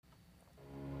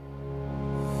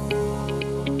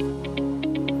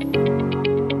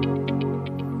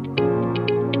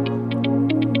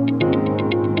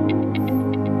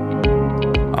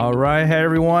right, hey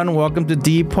everyone, welcome to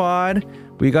D-Pod.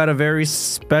 We got a very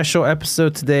special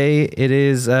episode today. It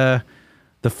is the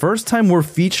first time we're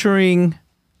featuring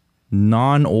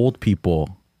non-old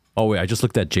people. Oh wait, I just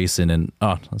looked at Jason and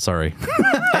sorry.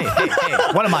 hey,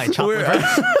 what am I, chocolate?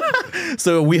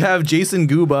 So we have Jason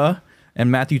Guba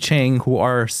and Matthew Chang, who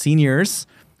are seniors,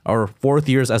 or fourth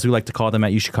years as we like to call them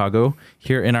at UChicago,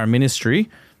 here in our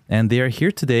ministry. And they are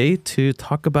here today to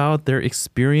talk about their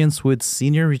experience with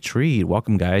senior retreat.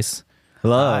 Welcome, guys.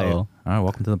 Hello. All right,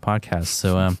 welcome to the podcast.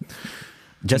 So,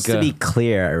 just to be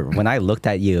clear, when I looked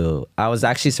at you, I was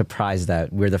actually surprised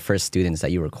that we're the first students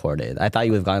that you recorded. I thought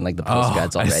you would have gotten like the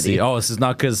postgrads already. I see. Oh, this is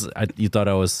not because you thought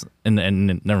I was,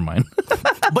 and never mind.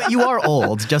 But you are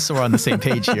old, just so we're on the same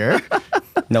page here.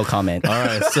 No comment. All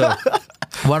right, so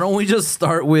why don't we just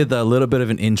start with a little bit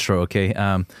of an intro, okay?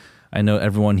 I know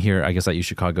everyone here, I guess at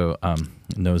UChicago,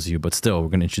 knows you, but still, we're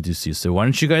going to introduce you. So why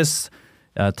don't you guys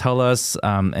tell us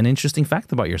an interesting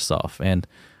fact about yourself, and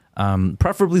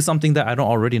preferably something that I don't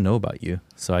already know about you,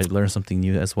 so I learned something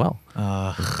new as well.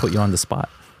 Put you on the spot.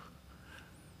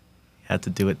 You had to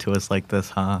do it to us like this,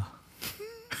 huh?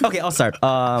 Okay, I'll start.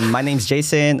 My name's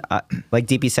Jason. Like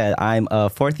DP said, I'm a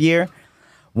fourth year.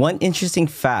 One interesting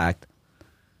fact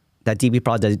that DP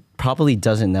probably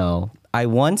doesn't know, I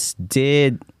once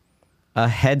did a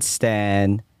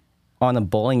headstand on a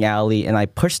bowling alley and I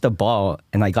pushed the ball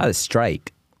and I got a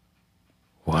strike.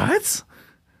 What?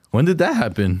 When did that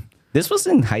happen? This was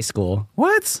in high school.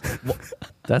 What?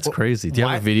 That's crazy. Do you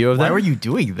have a video of that? Why were you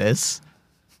doing this?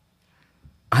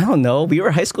 I don't know. We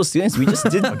were high school students. We just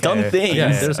did dumb things.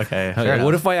 Yeah, Okay.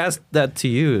 What if I asked that to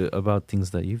you about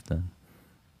things that you've done?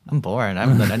 I'm bored. I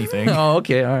haven't done anything. Oh,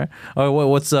 okay. All right.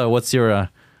 What's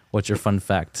your fun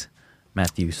fact,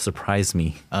 Matthew? Surprise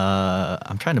me.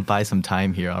 I'm trying to buy some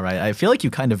time here, all right? I feel like you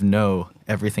kind of know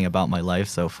everything about my life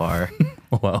so far.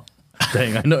 Well,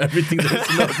 dang, I know everything there is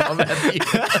to know about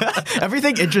Matthew.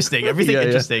 Everything interesting.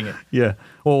 Interesting. Yeah.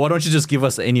 Well, why don't you just give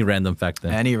us any random fact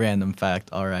then? Any random fact.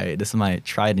 All right. This is my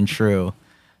tried and true.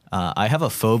 I have a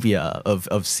phobia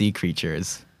of sea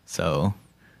creatures. So,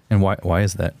 And why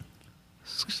is that?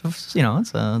 you know,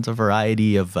 it's a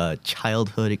variety of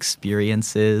childhood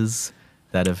experiences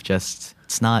that have just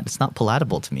it's not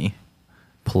palatable to me.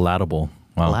 Palatable.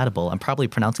 Wow. Palatable. I'm probably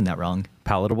pronouncing that wrong.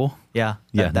 Palatable? Yeah.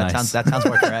 Yeah, That nice. sounds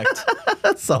more correct.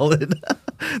 That's solid.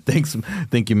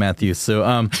 Thank you, Matthew.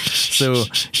 So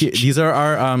these are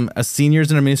our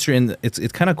seniors in our ministry, and it's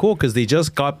kind of cool because they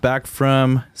just got back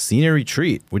from senior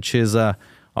retreat, which is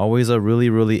always a really,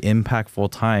 really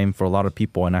impactful time for a lot of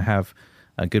people, and I have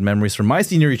good memories from my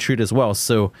senior retreat as well.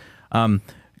 So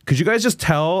could you guys just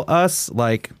tell us,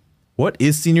 like, what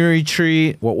is senior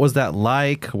retreat? What was that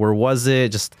like? Where was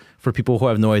it? Just for people who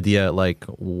have no idea, like,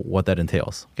 what that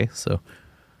entails. Okay, so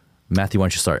Matthew, why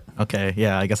don't you start? Okay,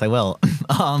 yeah, I guess I will.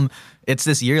 It's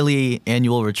this yearly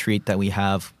annual retreat that we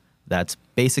have that's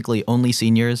basically only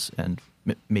seniors and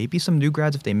maybe some new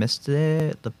grads if they missed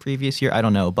it the previous year. I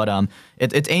don't know. But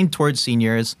it's aimed towards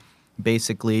seniors,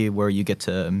 basically, where you get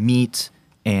to meet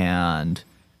and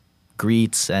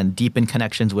greet and deepen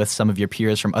connections with some of your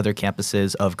peers from other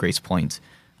campuses of Gracepoint.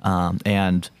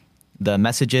 And the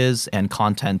messages and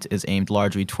content is aimed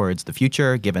largely towards the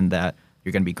future, given that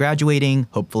you're going to be graduating,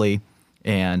 hopefully,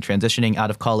 and transitioning out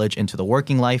of college into the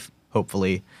working life,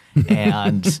 hopefully,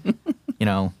 and, you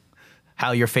know,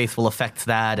 how your faith will affect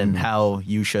that and how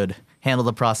you should handle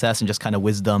the process and just kind of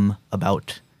wisdom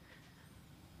about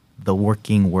the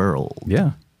working world.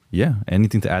 Yeah.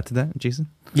 Anything to add to that, Jason?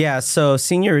 Yeah, so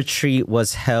senior retreat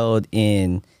was held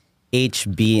in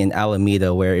HB in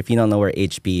Alameda, where if you don't know where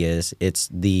HB is, it's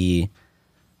the,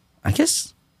 I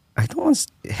guess,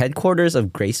 headquarters of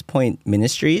Gracepoint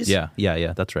Ministries. Yeah,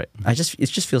 that's right. It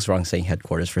just feels wrong saying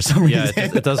headquarters for some reason.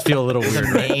 Yeah, it does feel a little weird.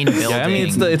 The main building. Yeah, I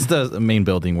mean, it's the main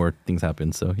building where things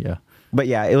happen, so yeah. But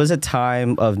yeah, it was a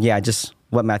time of, just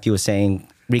what Matthew was saying,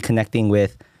 connecting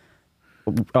with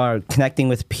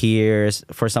peers.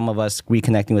 For some of us,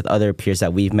 reconnecting with other peers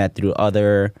that we've met through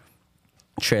other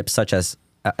trips, such as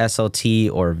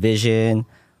SLT or Vision,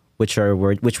 which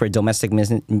were domestic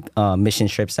mission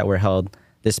trips that were held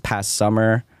this past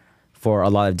summer for a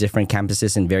lot of different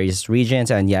campuses in various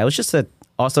regions. And yeah, it was just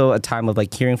also a time of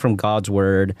like hearing from God's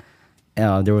word.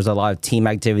 There was a lot of team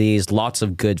activities, lots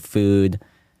of good food,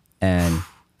 and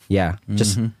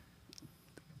just.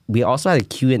 We also had a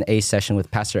Q&A session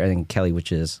with Pastor Ed and Kelly,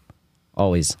 which is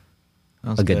always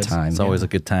a good time. It's always a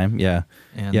good time, yeah.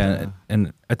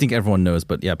 And I think everyone knows,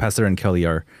 but yeah, Pastor Ed and Kelly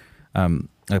are,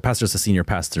 pastor's a senior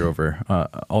pastor over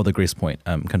all the Gracepoint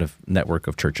kind of network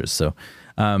of churches. So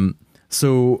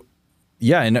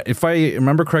yeah, and if I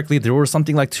remember correctly, there were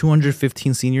something like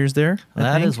 215 seniors there.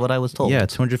 That is what I was told. Yeah,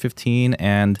 215,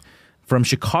 and from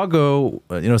Chicago,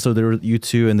 so there were you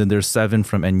two, and then there's 7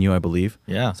 from NU, I believe.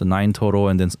 Yeah. So 9 total,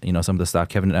 and then some of the staff,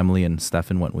 Kevin and Emily and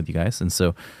Stefan went with you guys, and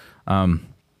so,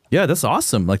 yeah, that's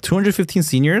awesome. Like 215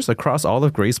 seniors across all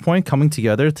of Grace Point coming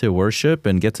together to worship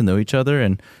and get to know each other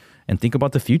and think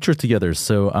about the future together.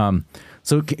 So,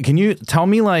 can you tell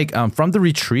me, like, from the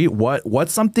retreat,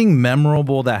 what's something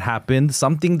memorable that happened,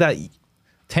 something that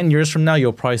 10 years from now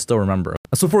you'll probably still remember?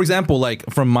 So, for example, like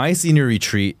from my senior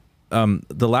retreat,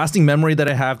 the lasting memory that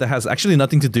I have that has actually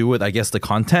nothing to do with, I guess, the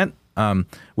content,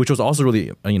 which was also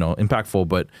really, impactful,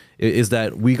 but is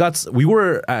that we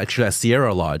were actually at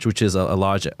Sierra Lodge, which is a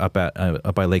lodge up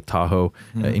by Lake Tahoe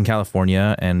in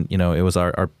California, and it was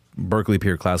our Berkeley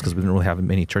Pier class because we didn't really have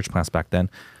many church plants back then.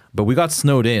 But we got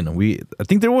snowed in. I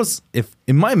think there was, if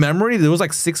in my memory, there was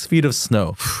like 6 feet of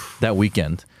snow that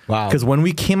weekend. Wow. Because when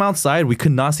we came outside, we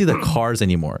could not see the cars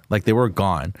anymore. Like they were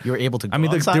gone. You were able to go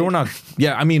outside? They were not.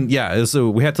 Yeah. So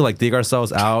we had to like dig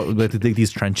ourselves out. We had to dig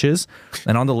these trenches.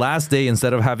 And on the last day,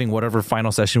 instead of having whatever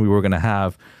final session we were going to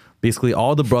have, basically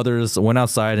all the brothers went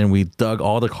outside and we dug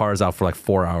all the cars out for like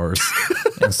 4 hours.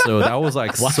 And so that was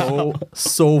like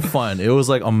so fun. It was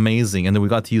like amazing. And then we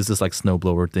got to use this like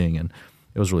snowblower thing, and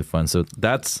it was really fun. So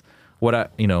that's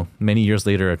what many years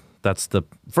later, that's the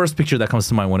first picture that comes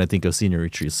to mind when I think of senior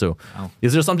retreats. So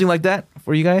Is there something like that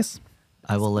for you guys?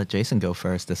 I will let Jason go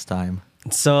first this time.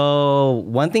 So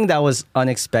one thing that was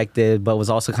unexpected but was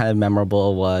also kind of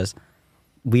memorable was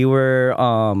we were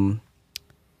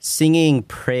singing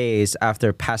praise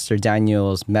after Pastor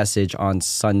Daniel's message on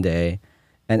Sunday.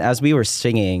 And as we were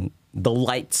singing, the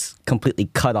lights completely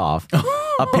cut off.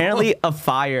 Apparently a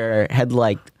fire had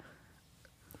like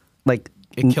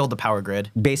it killed the power grid.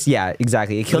 Yeah,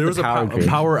 exactly. It killed the power grid. A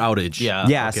power outage. Yeah.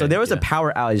 Yeah, Okay, so there was a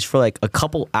power outage for like a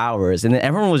couple hours, and then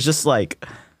everyone was just like,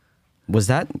 was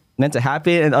that meant to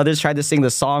happen? And others tried to sing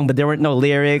the song, but there weren't no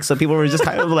lyrics, so people were just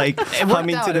kind of like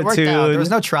humming to the tune. There was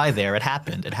no try there. It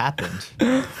happened.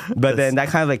 But then that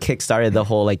kind of like kickstarted the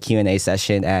whole like Q&A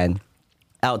session and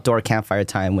outdoor campfire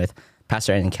time with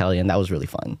Pastor Ed and Kelly, and that was really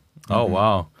fun. Oh,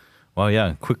 wow. Well,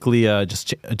 yeah, quickly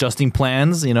just adjusting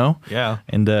plans, Yeah.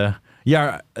 And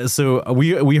yeah, so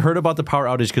we heard about the power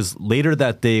outage because later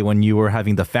that day when you were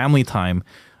having the family time,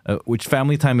 which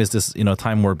family time is this,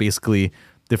 time where basically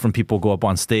different people go up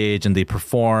on stage and they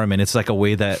perform, and it's like a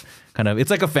way that kind of,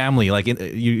 it's like a family, like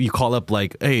you call up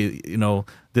like, hey,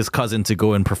 this cousin to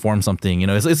go and perform something,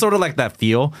 it's sort of like that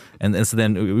feel. And so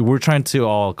then we were trying to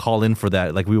all call in for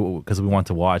that, like because we want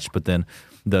to watch, but then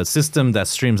the system that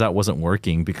streams out wasn't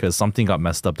working because something got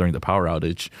messed up during the power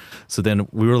outage. So then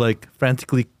we were like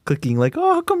frantically clicking like,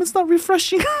 oh, how come it's not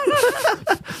refreshing?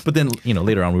 But then,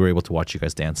 later on we were able to watch you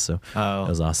guys dance. So that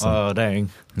was awesome. Oh, dang.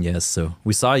 Yes. So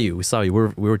we saw you. We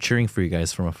were cheering for you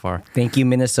guys from afar. Thank you,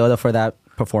 Minnesota, for that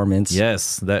performance.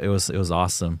 Yes, it was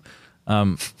awesome.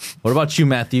 What about you,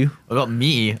 Matthew? What about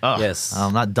me? Oh, Yes.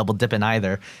 I'm not double dipping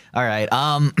either. All right.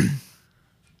 I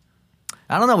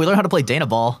don't know. We learned how to play Dana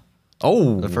Ball.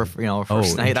 Oh, First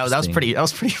night. That was pretty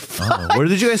fun. Where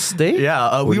did you guys stay?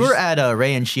 Yeah, we were at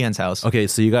Ray and Sheehan's house. Okay,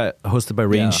 so you got hosted by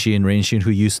Ray and Sheehan,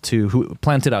 who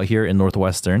planted out here in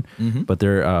Northwestern, but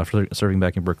they're serving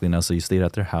back in Berkeley now. So you stayed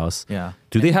at their house. Yeah.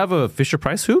 Do they have a Fisher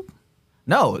Price hoop?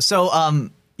 No. So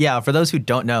for those who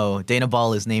don't know, Dana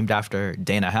Ball is named after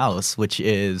Dana House, which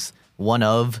is one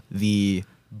of the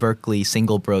Berkeley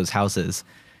Single Bros houses,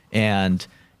 and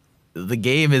the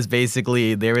game is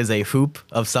basically there is a hoop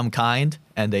of some kind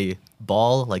and a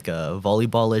ball, like a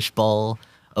volleyball-ish ball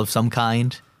of some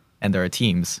kind, and there are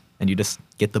teams, and you just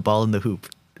get the ball in the hoop.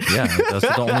 Yeah, that's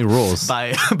the only rules.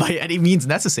 by any means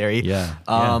necessary. Yeah.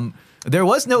 There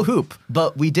was no hoop,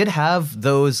 but we did have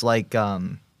those like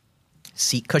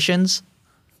seat cushions.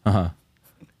 Uh-huh.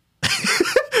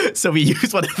 So we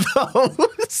used one of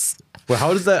those. Well,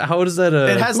 how does that?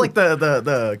 It has like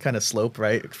the kind of slope,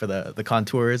 right, for the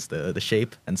contours, the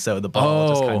shape, and so the ball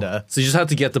just kind of. So you just have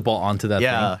to get the ball onto that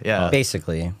thing. Yeah.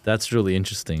 Basically. That's really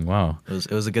interesting. Wow.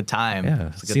 It was a good time. Yeah.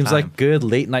 It was a good Seems time. like good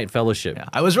late night fellowship. Yeah.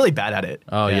 I was really bad at it.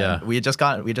 Oh, yeah. We had just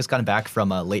gotten back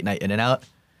from a late night in and out.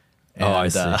 And, I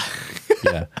see.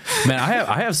 Yeah, man,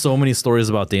 I have so many stories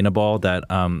about Dana Ball that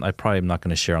I probably am not going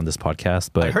to share on this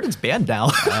podcast. But I heard it's banned now.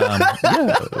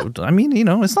 Yeah, I mean,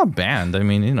 it's not banned. I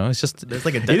mean, it's just There's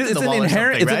like a dent in the wall or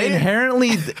something,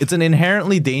 right? it's an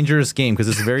inherently dangerous game because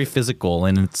it's very physical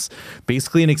and it's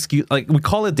basically an excuse. Like we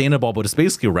call it Dana Ball, but it's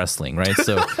basically wrestling, right?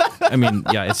 So, I mean,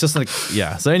 yeah, it's just like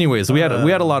So, anyways, we had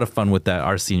a lot of fun with that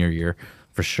our senior year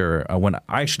for sure. When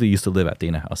I actually used to live at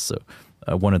Dana House, so.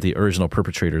 One of the original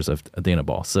perpetrators of Dana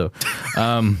Ball. So,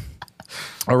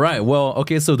 All right. Well,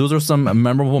 okay. So those are some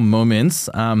memorable moments.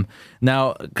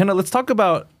 Now, kind of let's talk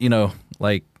about,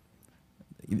 like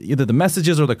either the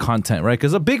messages or the content, right?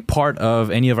 Because a big part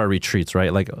of any of our retreats,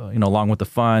 right? Like, along with the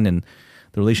fun and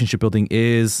the relationship building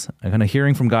is kind of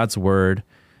hearing from God's word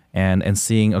and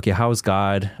seeing, okay, how is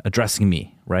God addressing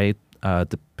me, right?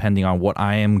 Depending on what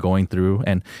I am going through.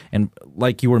 And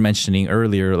like you were mentioning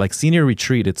earlier, like senior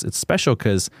retreat, it's special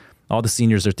because all the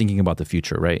seniors are thinking about the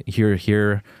future, right?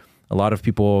 Here, a lot of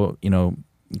people,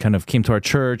 kind of came to our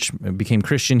church, became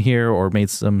Christian here, or made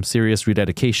some serious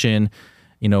rededication,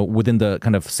 within the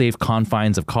kind of safe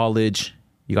confines of college.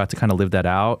 You got to kind of live that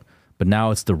out, but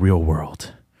now it's the real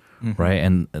world, right?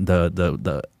 And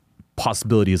the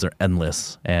possibilities are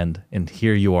endless. And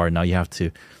here you are, now you have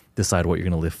to decide what you're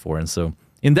going to live for. And so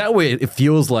in that way, it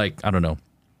feels like, I don't know,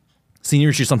 senior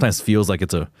retreat sometimes feels like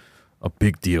it's a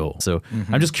big deal. So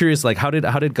I'm just curious, like, how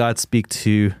did God speak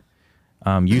to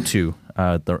you two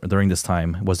during this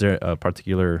time? Was there a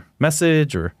particular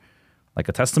message or like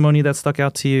a testimony that stuck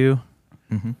out to you?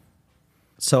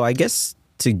 So I guess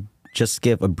to just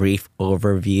give a brief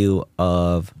overview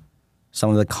of some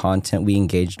of the content we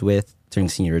engaged with during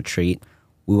senior retreat,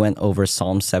 we went over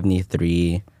Psalm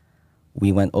 73.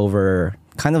 We went over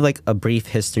kind of like a brief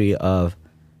history of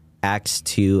Acts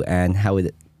 2 and how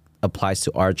it applies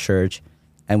to our church.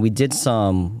 And we did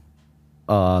some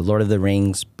Lord of the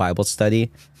Rings Bible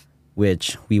study,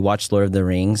 which we watched Lord of the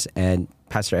Rings, and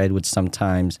Pastor Ed would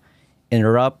sometimes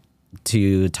interrupt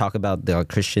to talk about the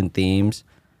Christian themes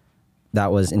that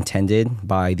was intended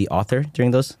by the author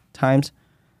during those times.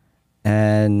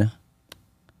 And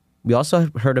we also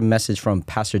heard a message from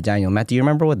Pastor Daniel. Matt, do you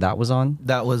remember what that was on?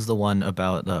 That was the one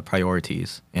about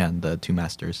priorities and the two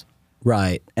masters.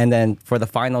 Right. And then for the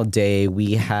final day,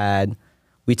 we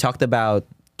talked about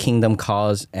Kingdom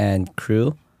Cause and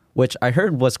Crew, which I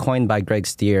heard was coined by Greg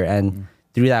Steer. And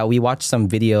through that, we watched some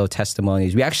video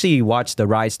testimonies. We actually watched the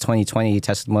Rise 2020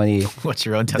 testimony. What's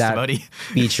your own testimony? That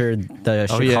featured the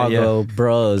Chicago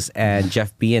Bros and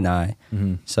Jeff B and I.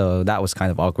 So that was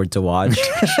kind of awkward to watch.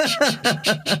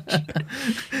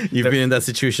 You've been in that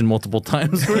situation multiple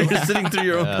times where you're sitting through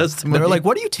your own testimony. They were like,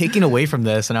 what are you taking away from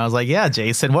this? And I was like, yeah,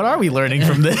 Jason, what are we learning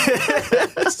from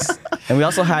this? And we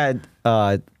also had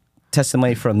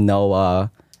testimony from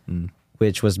Noah,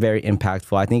 which was very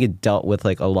impactful. I think it dealt with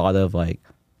like a lot of like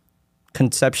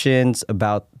conceptions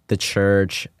about the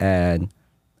church and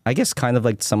I guess kind of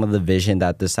like some of the vision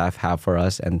that the staff have for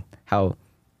us and how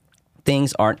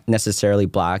things aren't necessarily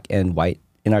black and white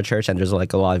in our church and there's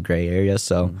like a lot of gray areas.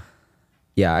 So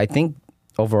yeah, I think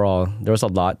overall there was a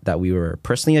lot that we were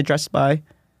personally addressed by.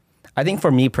 I think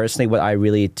for me personally, what I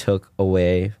really took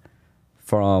away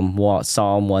from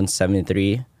Psalm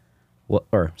 173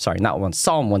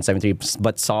 Psalm 173,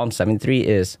 but Psalm 73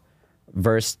 is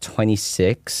verse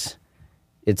 26.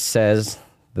 It says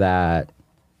that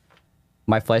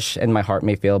my flesh and my heart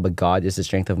may fail, but God is the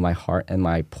strength of my heart and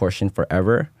my portion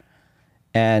forever.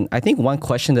 And I think one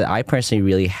question that I personally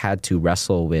really had to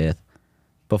wrestle with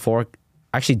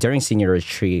during senior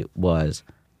retreat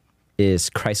is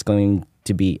Christ going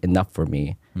to be enough for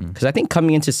me? Because I think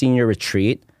coming into senior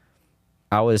retreat,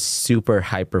 I was super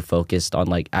hyper focused on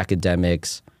like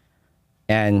academics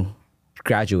and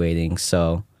graduating.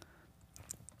 So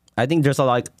I think there's a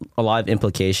lot of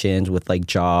implications with like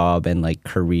job and like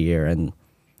career. And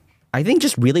I think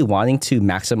just really wanting to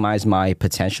maximize my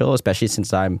potential, especially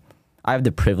since I have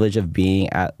the privilege of being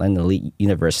at an elite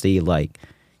university like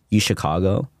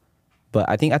UChicago. But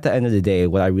I think at the end of the day,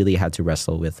 what I really had to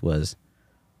wrestle with was,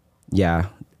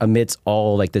 amidst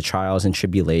all like the trials and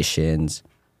tribulations,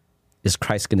 is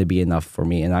Christ going to be enough for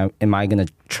me? And am I going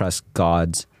to trust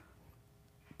God's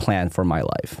plan for my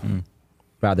life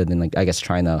rather than like, I guess,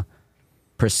 trying to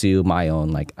pursue my own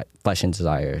like flesh and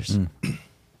desires?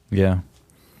 Yeah.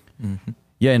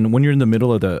 Yeah. And when you're in the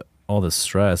middle of all the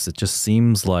stress, it just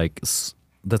seems like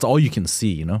that's all you can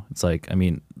see, It's like, I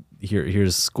mean,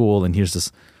 here's school and here's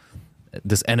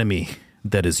this enemy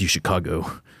that is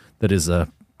UChicago that is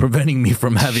preventing me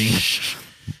from having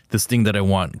this thing that I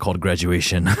want called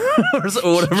graduation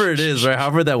or whatever it is, right?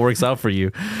 However that works out for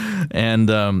you. And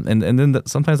then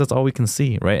sometimes that's all we can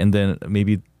see, right? And then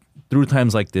maybe through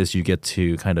times like this, you get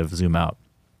to kind of zoom out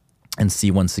and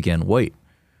see once again, wait,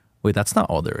 that's not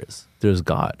all there is. There's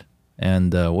God.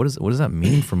 And what does that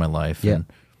mean for my life? Yeah.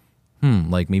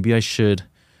 And like maybe I should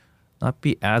not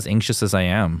be as anxious as I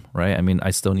am, right? I mean,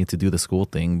 I still need to do the school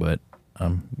thing, but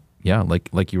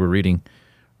like you were reading,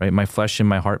 right? My flesh and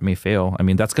my heart may fail. I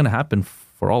mean, that's going to happen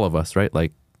for all of us, right?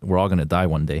 Like we're all going to die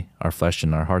one day. Our flesh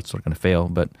and our hearts are going to fail,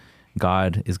 but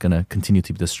God is going to continue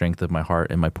to be the strength of my heart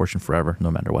and my portion forever,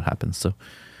 no matter what happens. So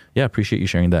yeah, appreciate you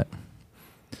sharing that.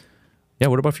 Yeah,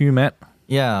 what about for you, Matt?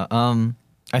 Yeah,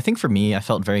 I think for me, I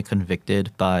felt very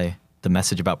convicted by the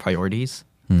message about priorities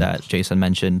that Jason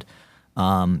mentioned.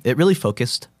 It really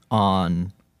focused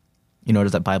on,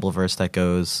 there's that Bible verse that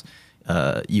goes,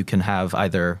 you can have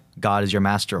either God as your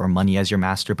master or money as your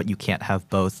master, but you can't have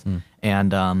both.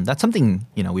 And that's something,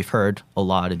 we've heard a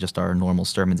lot in just our normal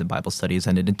sermons and Bible studies,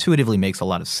 and it intuitively makes a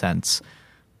lot of sense.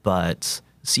 But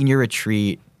senior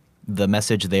retreat, the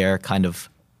message there kind of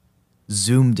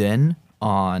zoomed in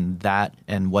on that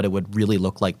and what it would really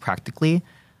look like practically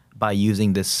by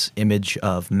using this image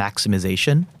of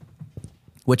maximization,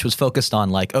 which was focused on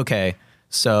like, okay,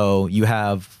 so you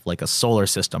have like a solar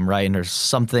system, right? And there's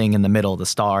something in the middle, the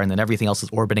star, and then everything else is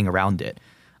orbiting around it.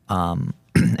 And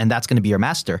that's going to be your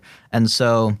master. And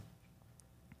so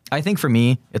I think for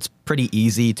me, it's pretty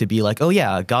easy to be like, oh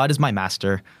yeah, God is my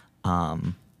master.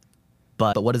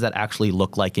 But what does that actually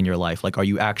look like in your life? Like, are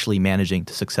you actually managing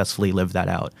to successfully live that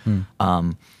out?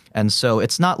 And so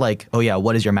it's not like, oh yeah,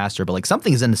 what is your master? But like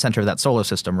something is in the center of that solar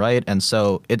system, right? And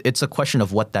so it's a question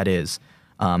of what that is.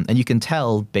 And you can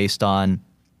tell based on,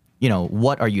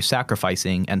 what are you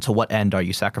sacrificing and to what end are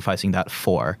you sacrificing that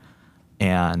for?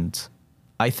 And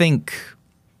I think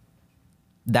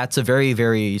that's a very,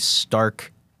 very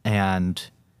stark and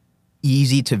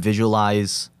easy to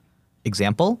visualize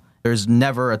example. There's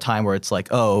never a time where it's like,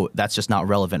 oh, that's just not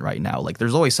relevant right now. Like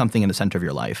there's always something in the center of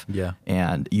your life. Yeah.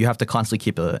 And you have to constantly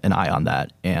keep an eye on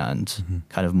that and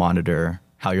kind of monitor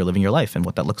how you're living your life and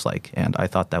what that looks like. And I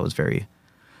thought that was very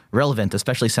relevant,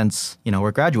 especially since,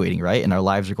 we're graduating, right? And our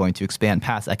lives are going to expand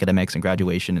past academics and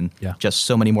graduation, and just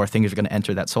so many more things are going to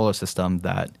enter that solar system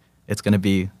that it's going to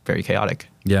be very chaotic.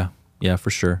 Yeah. Yeah,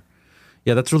 for sure.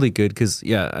 Yeah, that's really good because,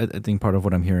 I think part of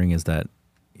what I'm hearing is that,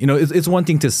 it's one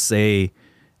thing to say,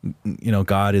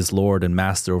 God is Lord and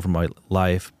Master over my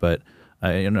life. But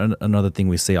another thing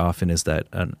we say often is that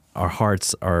our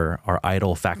hearts are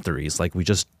idol factories. Like we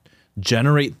just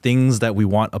generate things that we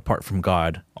want apart from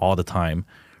God all the time,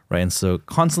 right? And so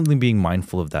constantly being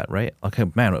mindful of that, right? Okay,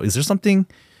 man, is there something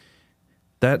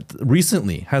that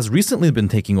has recently been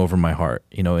taking over my heart,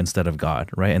 instead of God,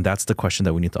 right? And that's the question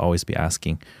that we need to always be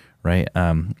asking, right?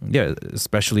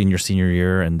 Especially in your senior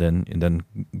year, and then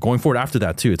going forward after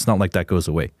that too. It's not like that goes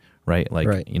away, right?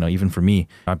 Like, even for me,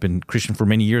 I've been Christian for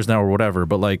many years now or whatever,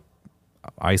 but like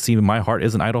I see my heart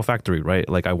is an idol factory, right?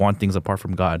 Like I want things apart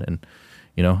from God, and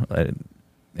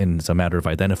and it's a matter of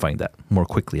identifying that more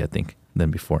quickly, I think,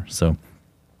 than before. So,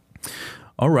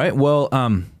 all right, well,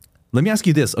 let me ask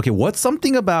you this. Okay, what's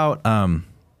something about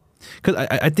because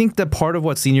I think that part of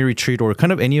what senior retreat or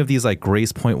kind of any of these like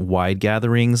Gracepoint-wide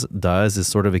gatherings does is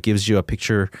sort of it gives you a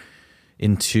picture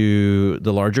into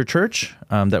the larger church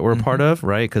that we're a part of,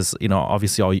 right? Because,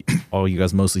 obviously all you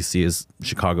guys mostly see is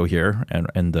Chicago here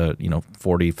and the,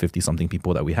 40, 50 something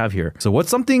people that we have here. So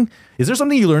is there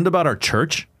something you learned about our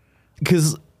church?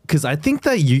 Because I think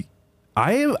that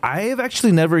I have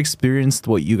actually never experienced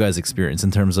what you guys experience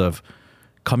in terms of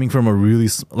coming from a really,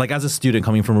 like as a student,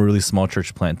 coming from a really small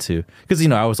church plant too. Because,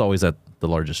 I was always at the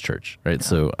largest church, right?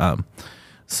 Yeah.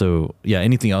 So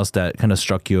anything else that kind of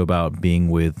struck you about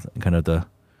being with kind of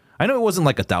I know it wasn't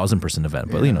like 1,000-person event,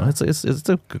 but it's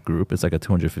a good group. It's like a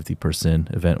 250-person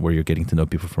event where you're getting to know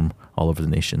people from all over the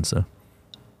nation. So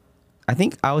I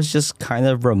think I was just kind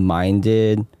of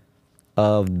reminded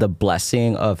of the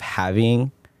blessing of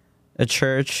having a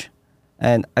church.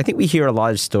 And I think we hear a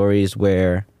lot of stories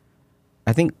where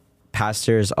I think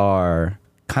pastors are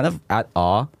kind of at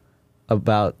awe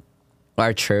about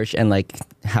our church and like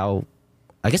how,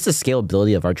 I guess, the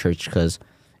scalability of our church, because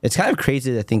it's kind of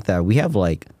crazy to think that we have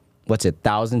like,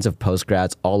 thousands of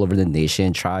postgrads all over the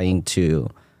nation trying to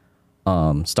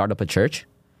start up a church.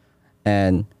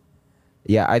 And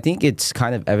I think it's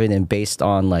kind of evident based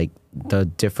on like the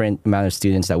different amount of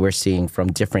students that we're seeing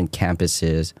from different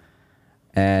campuses.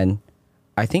 And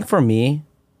I think for me,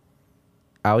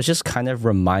 I was just kind of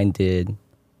reminded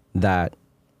that,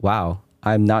 wow,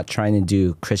 I'm not trying to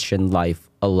do Christian life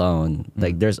alone.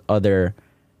 Like there's other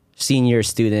senior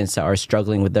students that are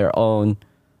struggling with their own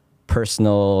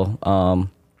personal,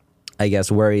 I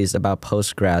guess, worries about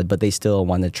post-grad, but they still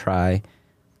want to try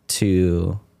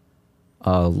to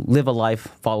live a life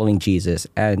following Jesus.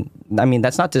 And I mean,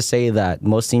 that's not to say that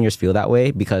most seniors feel that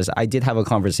way, because I did have a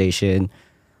conversation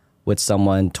with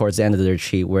someone towards the end of the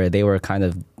retreat where they were kind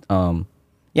of,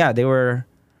 they were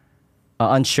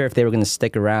unsure if they were going to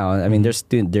stick around. I mean,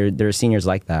 there are seniors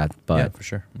like that, but yeah, for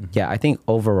sure. Yeah, I think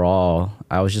overall,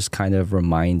 I was just kind of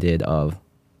reminded of,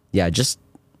 just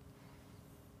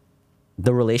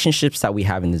the relationships that we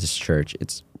have in this church.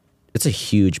 It's a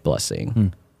huge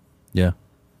blessing. Yeah.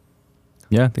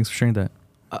 Yeah, thanks for sharing that.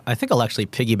 I think I'll actually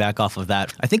piggyback off of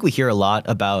that. I think we hear a lot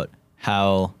about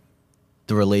how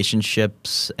the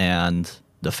relationships and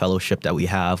the fellowship that we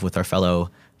have with our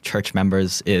fellow church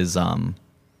members is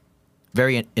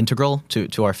very integral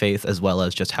to our faith, as well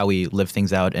as just how we live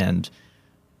things out. And,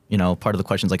 part of the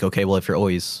question is like, okay, well, if you're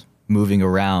always moving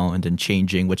around and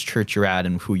changing which church you're at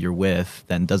and who you're with,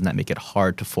 then doesn't that make it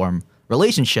hard to form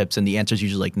relationships? And the answer is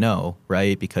usually like, no,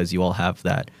 right? Because you all have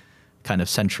that kind of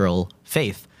central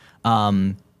faith.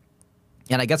 And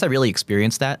I guess I really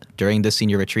experienced that during this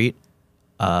senior retreat.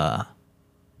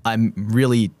 I'm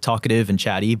really talkative and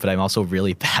chatty, but I'm also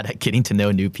really bad at getting to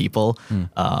know new people.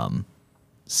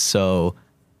 So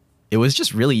it was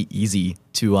just really easy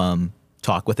to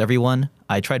talk with everyone.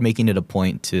 I tried making it a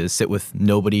point to sit with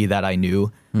nobody that I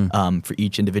knew for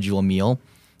each individual meal.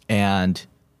 And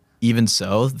even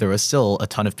so, there was still a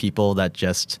ton of people that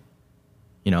just,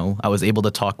 I was able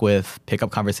to talk with, pick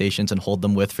up conversations and hold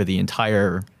them with for the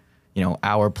entire,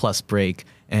 hour plus break.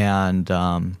 And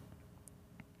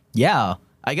yeah,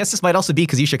 I guess this might also be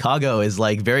because UChicago is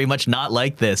like very much not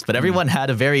like this, but everyone had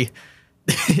a very,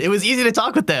 it was easy to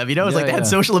talk with them, it was like they had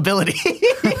social ability.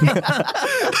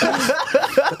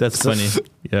 That's funny.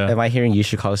 Yeah. Am I hearing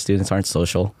UChicago students aren't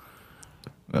social?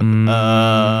 Yes.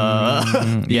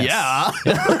 Yeah.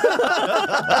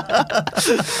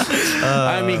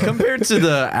 I mean, compared to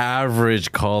the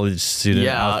average college student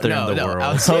out there in the world.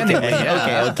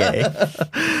 Outstandingly, Okay.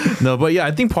 No, but yeah,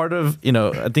 I think part of,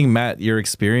 I think, Matt, your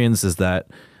experience is that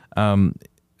I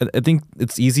think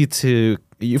it's easy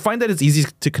you find that it's easy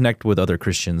to connect with other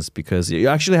Christians because you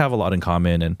actually have a lot in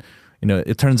common. And,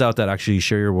 it turns out that actually you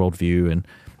share your worldview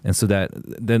and so that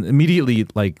then immediately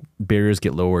like barriers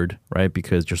get lowered, right?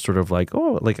 Because you're sort of like,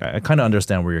 oh, like I kind of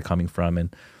understand where you're coming from.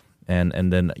 And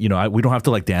then, we don't have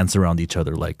to like dance around each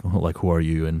other. Like who are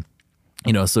you? And,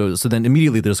 so then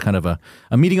immediately there's kind of a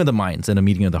meeting of the minds and a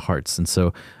meeting of the hearts. And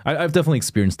so I've definitely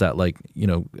experienced that. Like,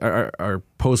 our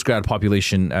post-grad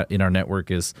population in our network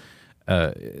is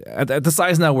at the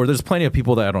size now where there's plenty of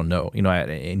people that I don't know, at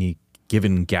any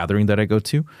given gathering that I go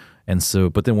to. And so,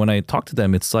 but then when I talk to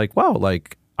them, it's like, wow,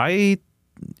 like I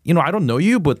don't know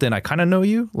you, but then I kind of know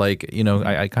you. Like,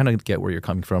 I kind of get where you're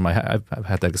coming from. I've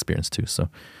had that experience too. So,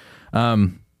 all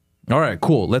right,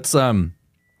 cool. Let's land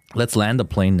the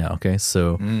plane now. Okay.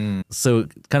 So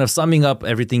kind of summing up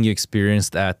everything you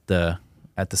experienced at the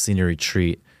senior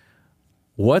retreat,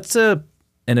 what's an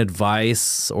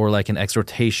advice or like an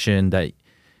exhortation that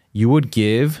you would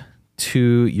give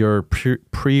to your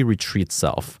pre-retreat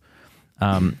self?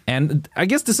 And I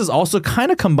guess this is also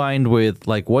kind of combined with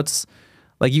like what's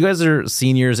like you guys are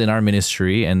seniors in our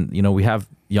ministry and, we have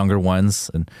younger ones.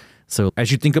 And so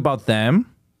as you think about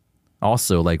them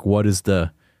also, like what is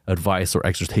the advice or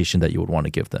exhortation that you would want to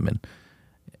give them?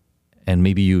 And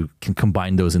maybe you can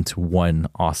combine those into one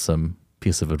awesome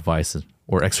piece of advice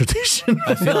or exhortation.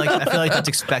 I feel like that's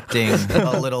expecting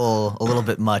a little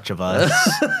bit much of us,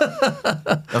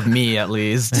 of me at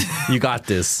least. You got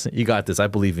this. I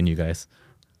believe in you guys.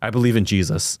 I believe in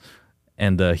Jesus,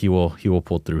 and he will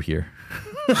pull through here.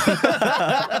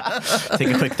 Take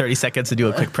a quick 30 seconds to do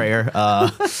a quick prayer.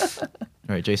 All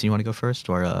right, Jason, you want to go first,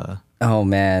 or? Oh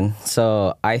man,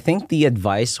 so I think the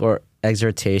advice or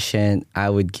exhortation I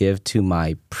would give to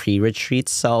my pre-retreat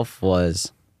self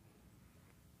was,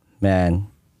 man,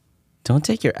 don't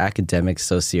take your academics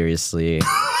so seriously.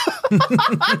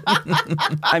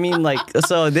 I mean, like,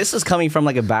 so this is coming from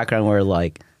like a background where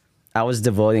like I was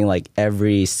devoting like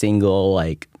every single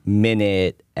like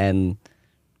minute and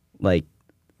like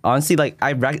honestly like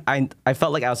I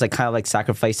felt like I was like kind of like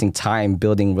sacrificing time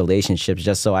building relationships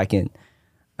just so I can,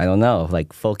 I don't know,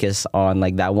 like focus on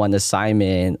like that one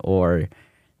assignment or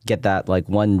get that like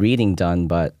one reading done.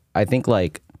 But I think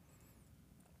like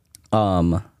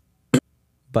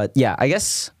but yeah, I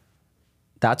guess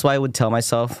that's why I would tell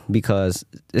myself, because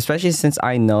especially since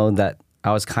I know that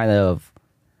I was kind of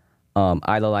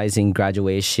idolizing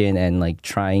graduation and like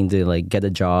trying to like get a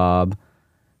job,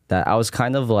 that I was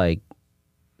kind of like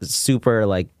super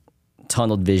like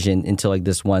tunneled vision into like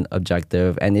this one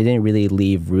objective, and it didn't really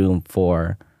leave room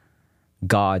for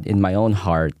God in my own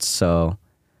heart. So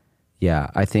yeah,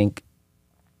 I think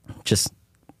just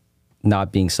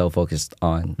not being so focused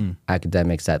on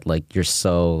academics that like you're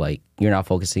so like you're not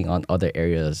focusing on other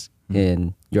areas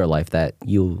in your life that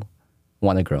you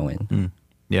want to grow in.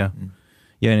 Yeah.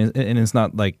 Yeah, and it's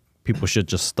not like people should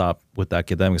just stop with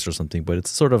academics or something, but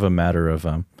it's sort of a matter of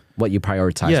what you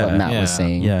prioritize, what Matt was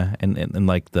saying. Yeah, and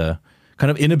like the kind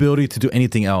of inability to do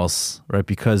anything else, right?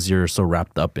 Because you're so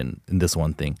wrapped up in this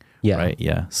one thing. Yeah. Right?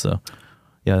 Yeah. So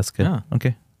yeah, that's good. Yeah.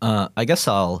 Okay. I guess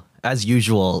I'll as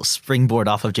usual, springboard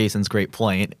off of Jason's great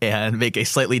point and make a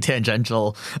slightly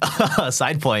tangential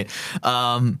side point.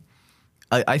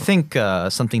 I think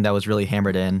something that was really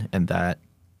hammered in and that,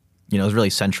 is really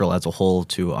central as a whole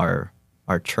to our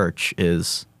church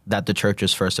is that the church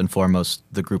is first and foremost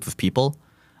the group of people,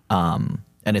 and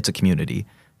it's a community.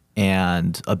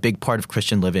 And a big part of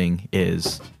Christian living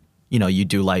is, you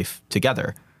do life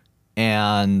together.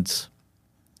 And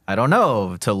I don't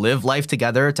know, to live life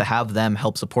together, to have them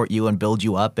help support you and build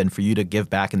you up and for you to give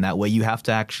back in that way, you have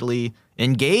to actually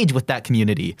engage with that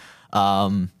community.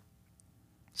 So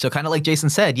kind of like Jason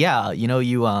said, yeah,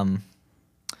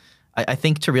 I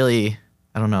think to really,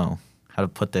 I don't know how to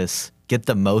put this, get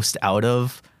the most out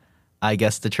of, I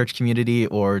guess, the church community,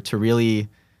 or to really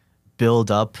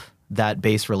build up that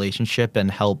base relationship and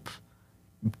help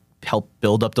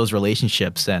build up those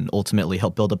relationships and ultimately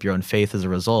help build up your own faith as a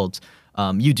result.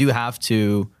 You do have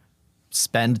to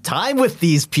spend time with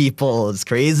these people, as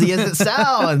crazy as it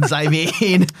sounds. I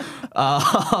mean,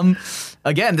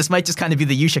 again, this might just kind of be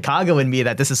the UChicago in me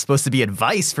that this is supposed to be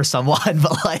advice for someone,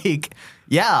 but like,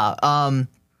 yeah,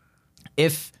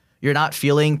 if you're not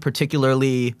feeling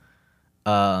particularly,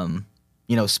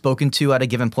 spoken to at a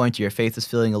given point, or your faith is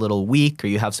feeling a little weak, or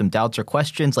you have some doubts or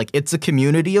questions, like, it's a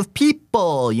community of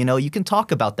people, you can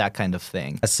talk about that kind of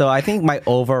thing. So I think my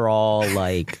overall,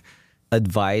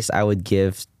 advice I would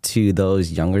give to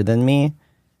those younger than me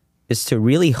is to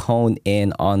really hone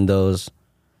in on those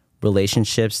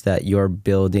relationships that you're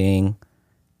building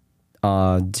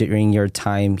during your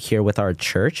time here with our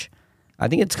church. I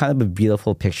think it's kind of a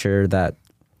beautiful picture that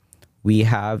we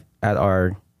have at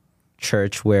our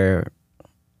church, where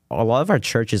a lot of our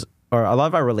churches, or a lot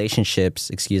of our relationships,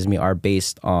 are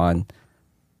based on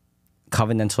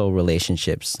covenantal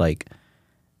relationships. Like,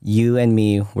 you and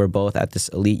me, we're both at this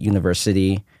elite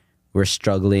university. We're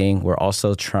struggling. We're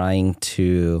also trying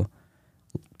to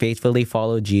faithfully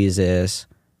follow Jesus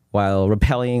while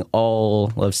repelling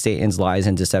all of Satan's lies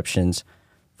and deceptions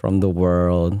from the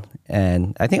world.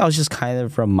 And I think I was just kind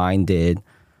of reminded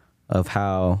of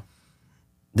how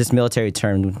this military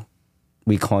term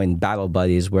we coined battle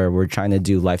buddies, where we're trying to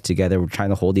do life together. We're trying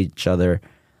to hold each other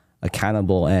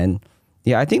accountable. And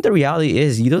yeah, I think the reality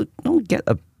is you don't get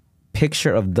a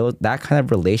picture of that kind of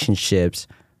relationships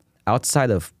outside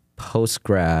of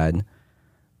post-grad.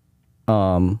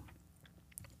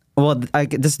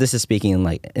 This is speaking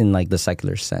in the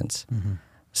secular sense. Mm-hmm.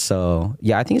 So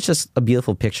yeah, I think it's just a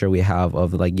beautiful picture we have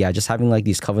of just having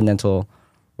these covenantal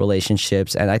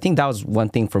relationships. And I think that was one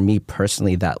thing for me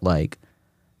personally that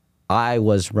I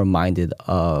was reminded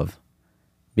of,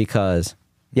 because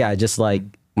just my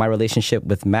relationship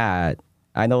with Matt,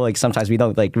 I know sometimes we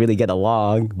don't really get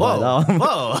along. Whoa, but,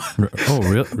 whoa! Oh,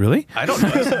 really? I don't know.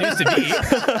 It's news to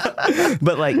me.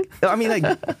 But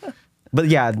but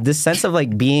yeah, this sense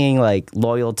of being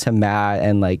loyal to Matt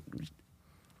and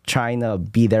trying to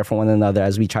be there for one another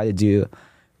as we try to do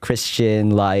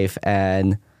Christian life,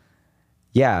 and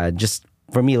just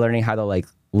for me learning how to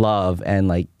love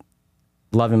and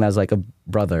love him as a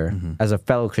brother, mm-hmm. as a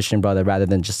fellow Christian brother, rather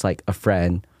than just a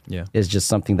friend. Yeah, is just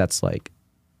something that's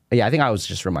I think I was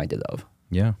just reminded of.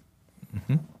 Yeah.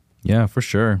 Mm-hmm. Yeah, for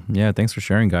sure. Yeah, thanks for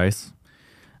sharing, guys.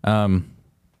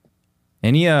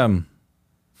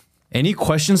 Any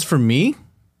questions for me?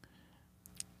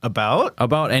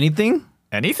 About anything?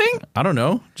 Anything? I don't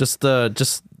know. Just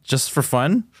for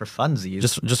fun. For funsies.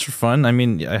 Just for fun. I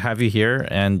mean, I have you here,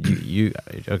 and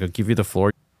I'll give you the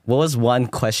floor. What was one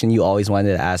question you always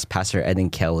wanted to ask Pastor Ed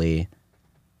and Kelly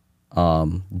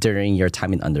during your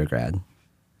time in undergrad?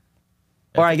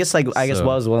 Or I guess what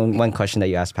was one question that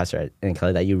you asked Pastor Ed and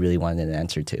Kelly that you really wanted an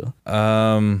answer to?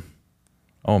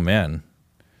 Oh man.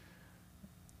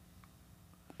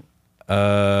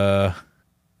 Wow,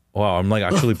 I'm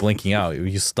actually blinking out.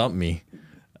 You stumped me.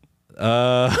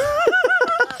 Dang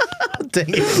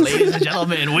it. Ladies and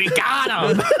gentlemen, we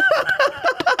got him.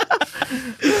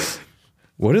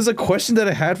 What is a question that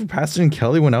I had for Pastor and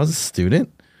Kelly when I was a student?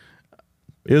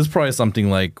 It was probably something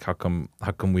like, how come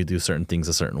we do certain things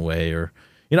a certain way? Or,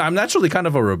 I'm naturally kind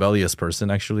of a rebellious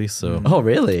person, actually. So. Oh,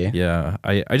 really? Yeah.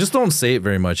 I just don't say it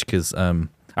very much because I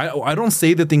don't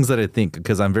say the things that I think,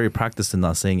 because I'm very practiced in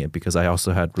not saying it, because I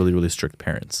also had really, really strict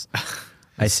parents.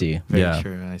 I see. Very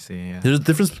true. I see. Yeah. There's a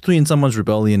difference between someone's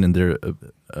rebellion and their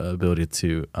ability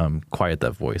to quiet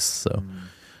that voice. So.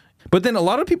 But then a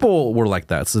lot of people were like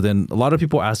that. So then a lot of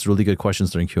people asked really good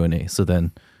questions during Q&A. So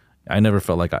then I never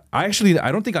felt like I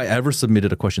don't think I ever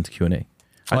submitted a question to Q&A.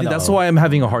 I think that's why I'm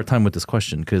having a hard time with this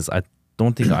question, because I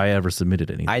don't think I ever submitted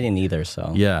anything. I didn't either,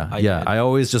 so. I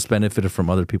always just benefited from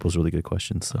other people's really good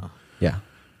questions. So. Yeah.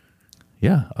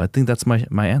 Yeah, I think that's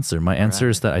my answer. My answer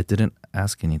is that I didn't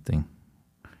ask anything.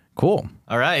 Cool.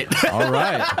 All right. All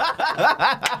right.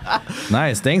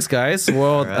 Nice. Thanks, guys.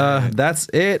 Well, that's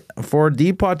it for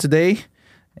D-Pod today.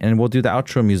 And we'll do the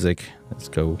outro music. Let's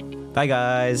go. Bye,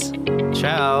 guys.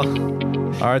 Ciao.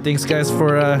 All right. Thanks, guys,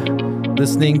 for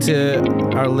listening to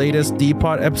our latest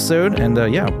D-Pod episode. And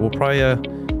yeah, we'll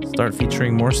probably start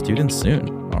featuring more students soon.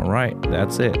 All right.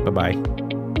 That's it. Bye-bye.